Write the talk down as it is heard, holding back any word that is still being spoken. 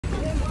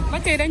ba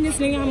tey dañ gis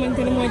li nga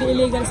xamante ne mooy di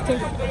illegal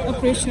state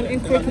operation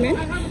encroachment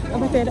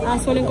ba tey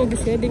soo leen ko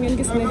gisee di ngeen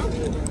gis ne.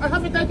 I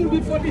have a title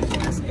deed for this.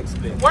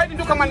 Why did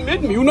you come and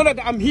meet me? You know that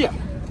I'm here.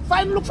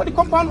 Fine, look for the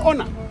compound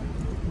owner.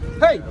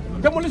 Hey,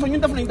 demolition,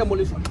 you're definitely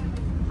demolition.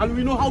 And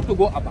we know how to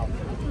go about it.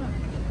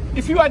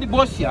 If you are the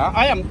boss here,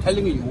 I am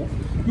telling you,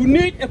 you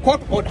need a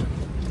court order.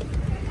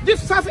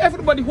 This serves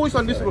everybody who is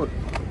on this road.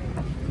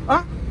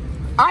 Huh?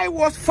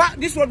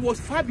 This road was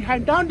far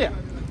behind down there.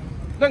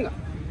 Denga.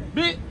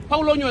 Be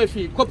Paulo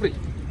Nyoefi, Copri.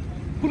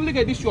 Couldn't look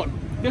at this one.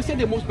 They said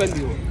they must bend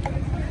the road.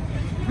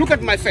 Look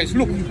at my fence.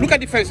 Look at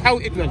the fence, how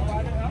it went.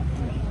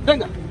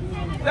 Denga.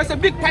 There's a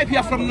big pipe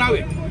here from now.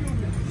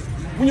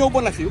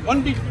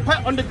 On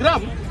the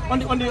ground,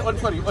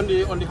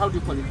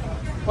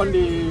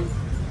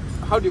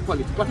 how do you call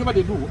it? Whatever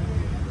they do,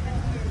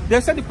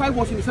 they said the pipe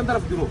was in the center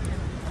of the road.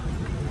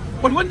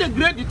 But when they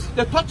grade it,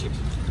 they touch it.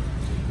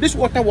 This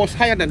water was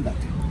higher than that.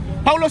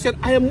 Paulo said,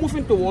 I am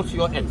moving towards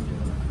your end.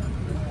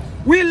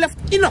 We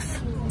left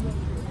enough.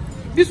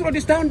 This road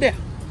is down there.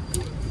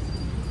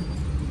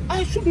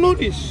 I should know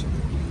this.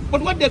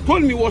 But what they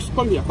told me was,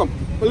 come here, come.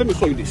 Well, let me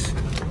show you this.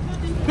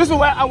 This is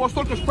where I was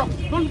told to stop.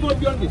 Don't go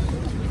beyond this.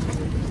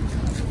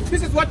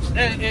 This is what,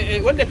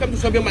 when they come to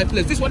survey my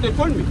place, this is what they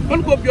told me.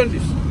 Don't go beyond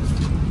this.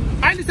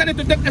 I decided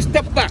to take a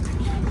step back.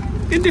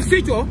 In the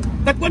future,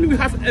 that when we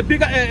have a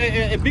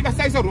bigger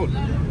size of road,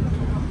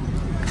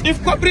 if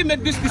Cobri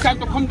made this decide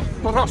to come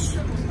to us,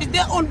 it's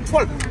their own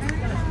fault.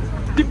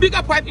 The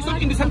bigger pipe is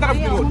not in the center of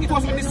the road, it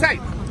was on the side.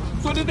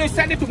 So they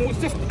decided to move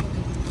safely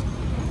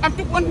and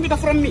took 1 meter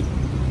from me.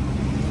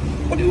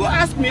 But you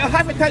ask me, I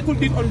have a title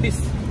deed on this.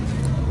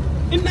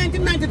 In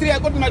 1993, I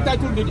got my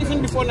title deed,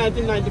 even before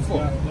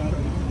 1994.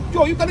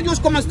 Joe, you cannot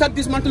just come and start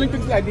dismantling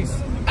things like this.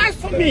 Ask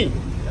for me.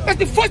 That's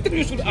the first thing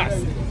you should ask.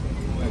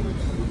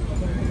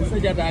 So,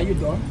 Jada, are you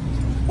done?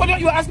 What do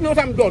you ask me what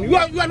I'm done? You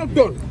are not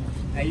done.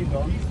 Are you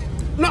done?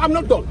 No, I'm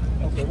not done.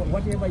 Okay,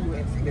 whatever you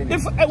explain.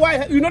 If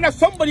why you know that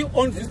somebody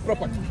owns this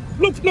property.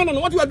 Look, no,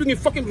 what you are doing is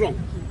fucking wrong.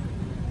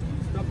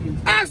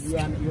 Ask.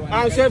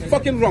 I say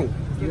fucking wrong.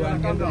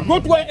 Go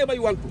to wherever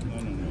you want to.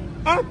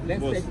 Huh?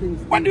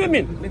 What do you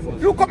mean?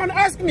 You come and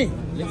ask me.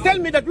 Tell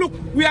me that, look,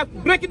 we are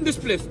breaking this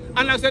place.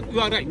 And I said, you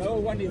are right. No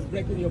one is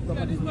breaking your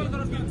property.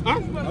 Huh?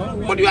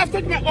 But you have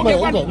to me.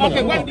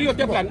 Okay, what do you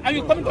take plan? Are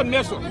you coming to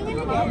Meso?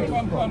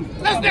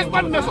 Let's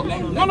go to Meso.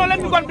 No, let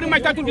me go and bring my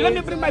title. Let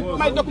me bring my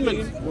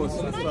documents.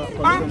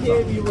 Huh?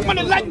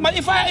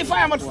 If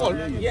I am at fault,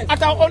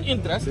 at our own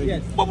interest,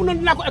 but we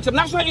don't accept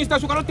national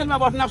interest. You cannot tell me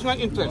about national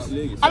interest.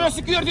 I'm a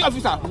security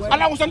officer,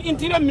 and I was an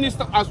interior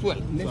minister as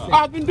well. I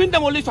have been doing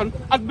demolition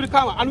at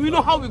and we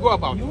know how we go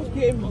about it. You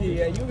came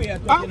here, you were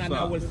talking and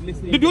I was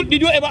listening.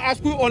 Did you ever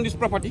ask who owned this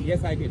property?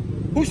 Yes, I did.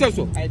 Who said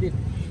so? I did.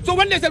 So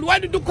when they said, why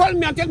did you call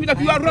me and tell me that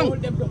you are wrong? I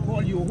told them to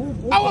call you.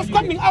 Who I was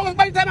coming.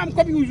 By the time I'm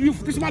coming, you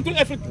dismantle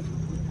everything.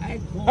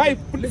 I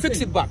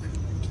fix it back.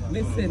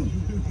 Listen.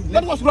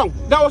 That was wrong.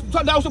 That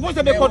was supposed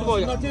to be a court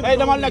lawyer. Hey,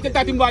 the man like a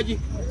Tatimbaji.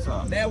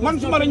 Man,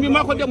 you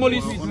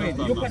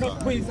cannot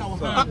quiz our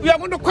hand. We are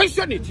going to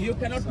question it. You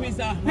cannot quiz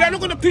our hand. We are not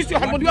going to quiz your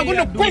hand, but we are going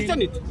to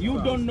question it. You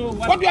don't know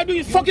what you are doing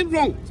is fucking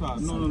wrong.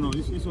 No,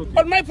 it's okay.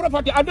 On my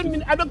property, I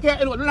don't care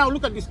anyone. Now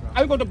look at this.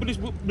 Are you going to put this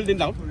building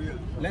down?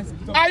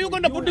 Are you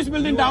going to put this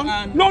building down?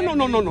 No. No.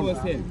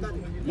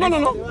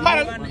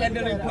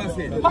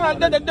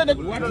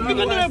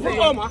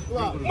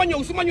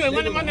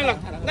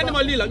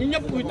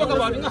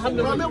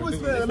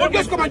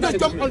 Just come and just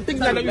jump on things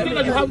like that. You think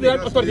that you have the right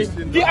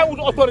authority. I would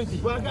authority.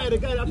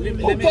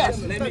 Who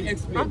cares? Let me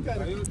explain.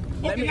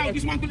 Okay, now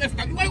dismantle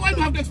FK. Why do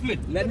you have to explain?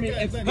 Let me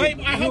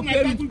explain. I have my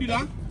title deed.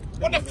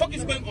 What the fuck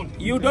is going on?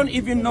 You don't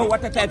even know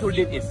what a title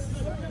deed is.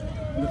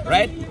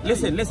 Right?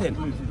 Listen.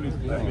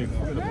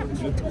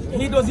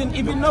 He doesn't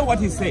even know what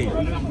he's saying.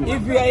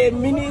 If you are a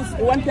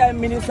minister, one-time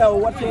minister or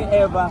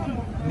whatever,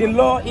 the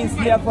law is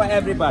here for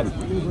everybody.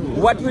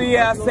 What we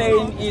are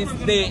saying is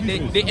the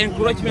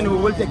encouragement, we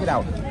will take it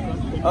out.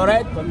 All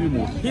right?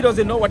 He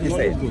doesn't know what he's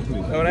saying.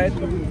 All right?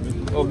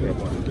 Okay.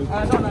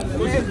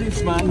 Who is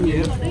this man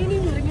here?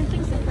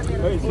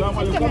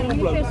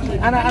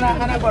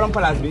 Ana barang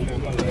palas bi.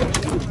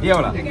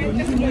 Yow la.